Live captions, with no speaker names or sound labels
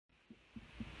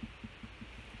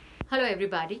Hello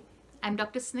everybody, I'm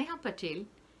Dr. Sneha Patel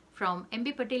from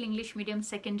MB Patel English Medium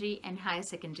Secondary and Higher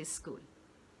Secondary School.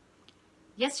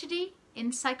 Yesterday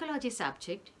in Psychology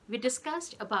subject, we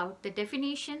discussed about the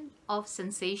definition of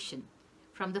sensation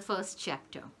from the first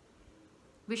chapter.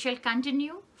 We shall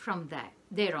continue from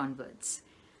there onwards.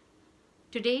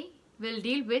 Today we'll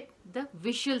deal with the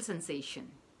visual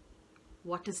sensation.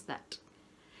 What is that?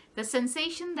 The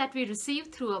sensation that we receive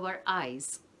through our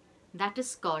eyes, that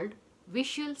is called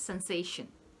visual sensation.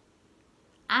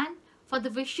 And for the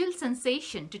visual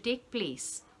sensation to take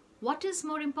place, what is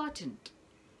more important?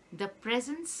 The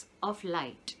presence of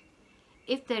light.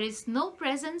 If there is no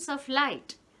presence of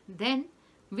light, then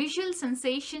visual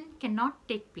sensation cannot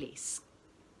take place.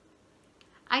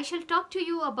 I shall talk to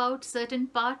you about certain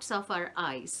parts of our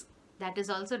eyes that is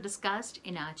also discussed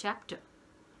in our chapter.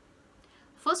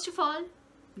 First of all,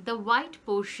 the white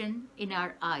portion in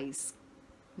our eyes,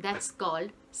 that's called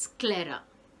sclera,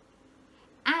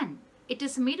 and it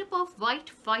is made up of white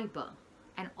fiber,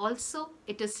 and also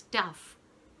it is tough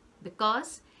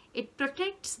because it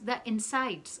protects the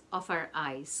insides of our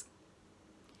eyes.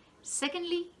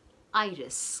 Secondly,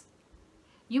 iris.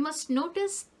 You must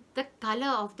notice the color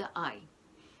of the eye,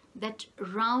 that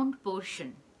round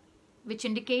portion which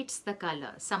indicates the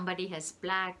color. Somebody has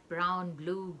black, brown,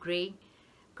 blue, gray,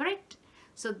 correct?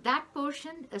 So that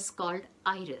portion is called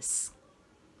iris.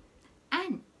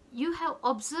 And you have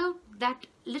observed that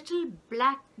little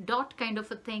black dot kind of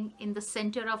a thing in the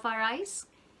center of our eyes?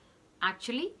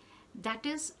 Actually, that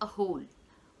is a hole,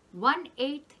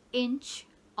 1/8 inch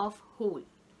of hole.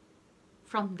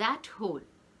 From that hole,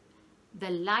 the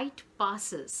light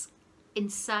passes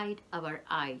inside our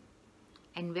eye.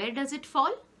 And where does it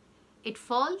fall? It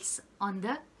falls on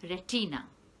the retina.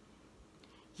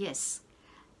 Yes,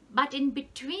 but in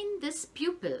between this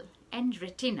pupil and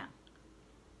retina,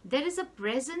 there is a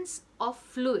presence of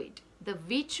fluid, the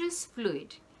vitreous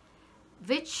fluid,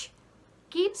 which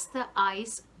keeps the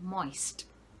eyes moist.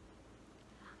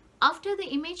 After the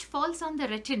image falls on the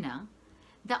retina,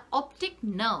 the optic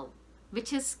nerve,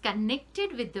 which is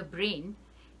connected with the brain,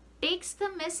 takes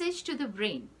the message to the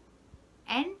brain,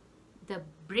 and the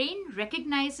brain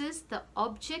recognizes the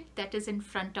object that is in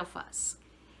front of us,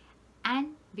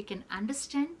 and we can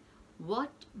understand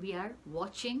what we are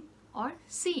watching or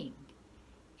seeing.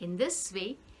 In this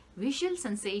way, visual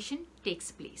sensation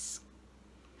takes place.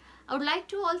 I would like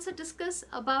to also discuss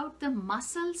about the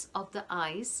muscles of the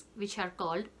eyes, which are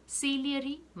called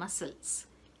ciliary muscles.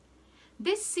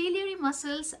 These ciliary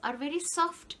muscles are very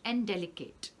soft and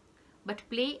delicate, but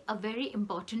play a very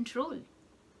important role.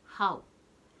 How?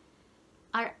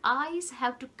 Our eyes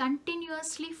have to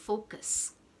continuously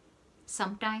focus,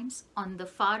 sometimes on the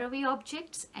faraway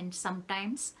objects and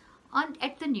sometimes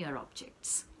at the near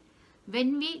objects.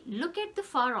 When we look at the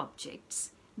far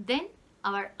objects, then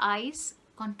our eyes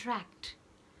contract.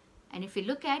 And if we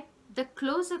look at the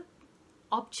closer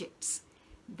objects,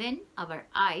 then our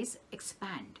eyes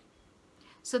expand.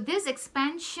 So this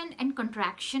expansion and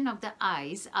contraction of the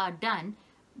eyes are done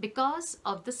because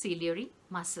of the ciliary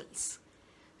muscles.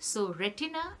 So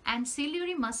retina and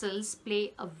ciliary muscles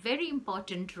play a very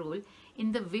important role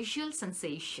in the visual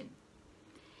sensation.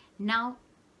 Now,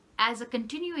 as a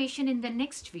continuation in the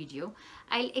next video,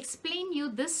 I'll explain you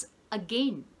this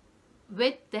again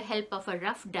with the help of a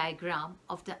rough diagram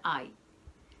of the eye.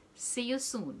 See you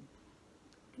soon.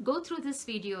 Go through this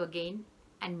video again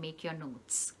and make your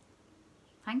notes.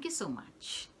 Thank you so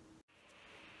much.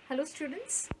 Hello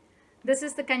students. This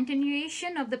is the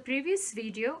continuation of the previous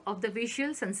video of the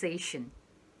visual sensation.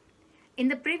 In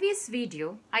the previous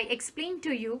video, I explained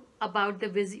to you about the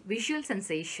visual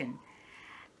sensation.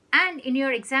 And in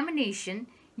your examination,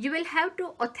 you will have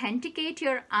to authenticate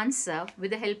your answer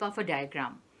with the help of a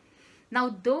diagram. Now,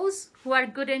 those who are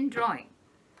good in drawing,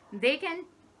 they can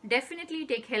definitely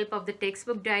take help of the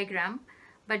textbook diagram,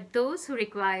 but those who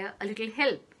require a little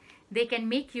help, they can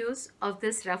make use of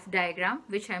this rough diagram,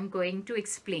 which I'm going to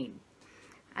explain.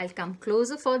 I'll come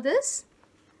closer for this.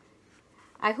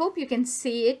 I hope you can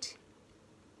see it.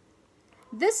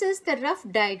 This is the rough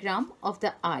diagram of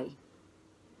the eye.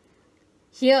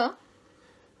 Here,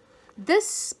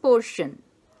 this portion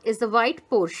is the white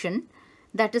portion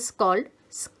that is called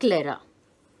sclera.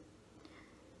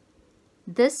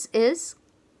 This is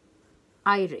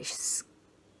iris.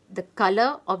 The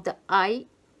color of the eye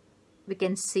we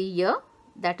can see here,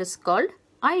 that is called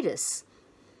iris.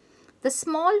 The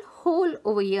small hole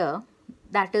over here,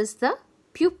 that is the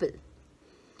pupil.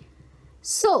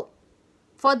 So,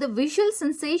 for the visual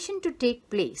sensation to take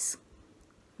place,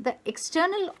 the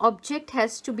external object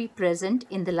has to be present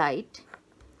in the light.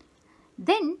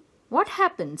 Then what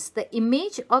happens? The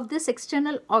image of this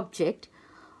external object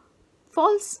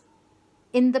falls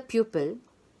in the pupil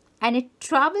and it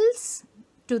travels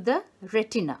to the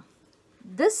retina.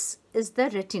 This is the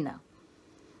retina.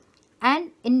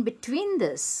 And in between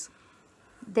this,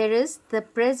 there is the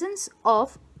presence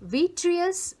of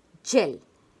vitreous gel.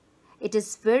 It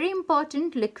is very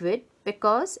important liquid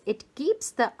because it keeps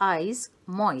the eyes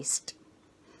moist.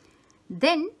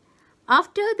 Then,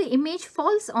 after the image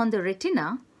falls on the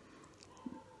retina,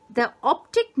 the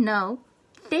optic nerve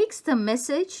takes the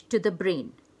message to the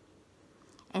brain.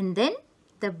 And then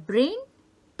the brain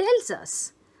tells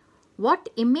us what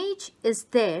image is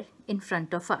there in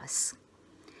front of us.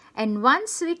 And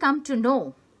once we come to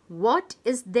know what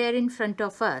is there in front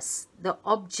of us, the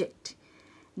object,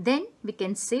 then we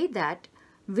can say that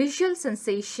visual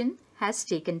sensation has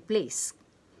taken place.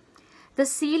 The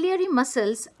ciliary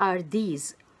muscles are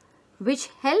these, which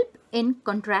help in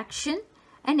contraction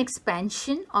and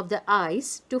expansion of the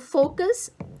eyes to focus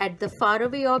at the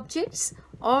faraway objects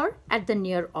or at the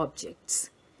near objects.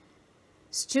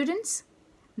 Students,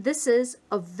 this is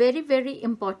a very, very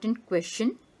important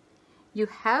question. You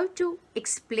have to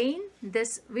explain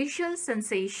this visual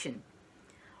sensation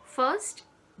first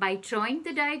by drawing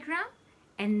the diagram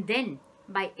and then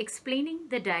by explaining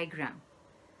the diagram.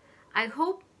 I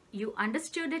hope you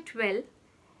understood it well.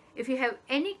 If you have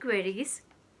any queries,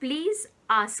 please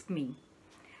ask me.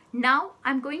 Now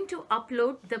I'm going to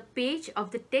upload the page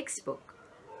of the textbook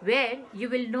where you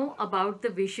will know about the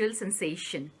visual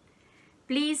sensation.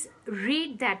 Please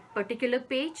read that particular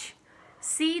page.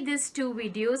 See these 2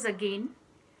 videos again,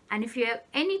 and if you have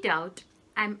any doubt,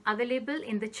 I'm available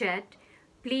in the chat.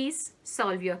 Please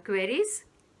solve your queries,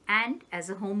 and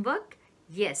as a homework,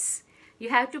 yes, you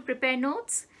have to prepare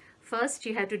notes. First,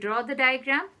 you have to draw the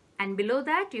diagram, and below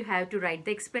that, you have to write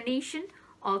the explanation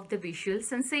of the visual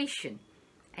sensation.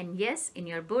 And yes, in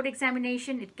your board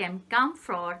examination, it can come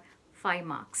for 5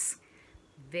 marks.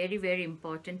 Very, very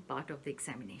important part of the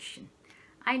examination.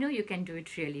 I know you can do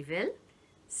it really well.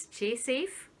 Stay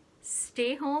safe,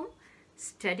 stay home,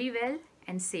 study well,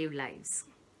 and save lives.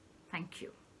 Thank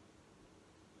you.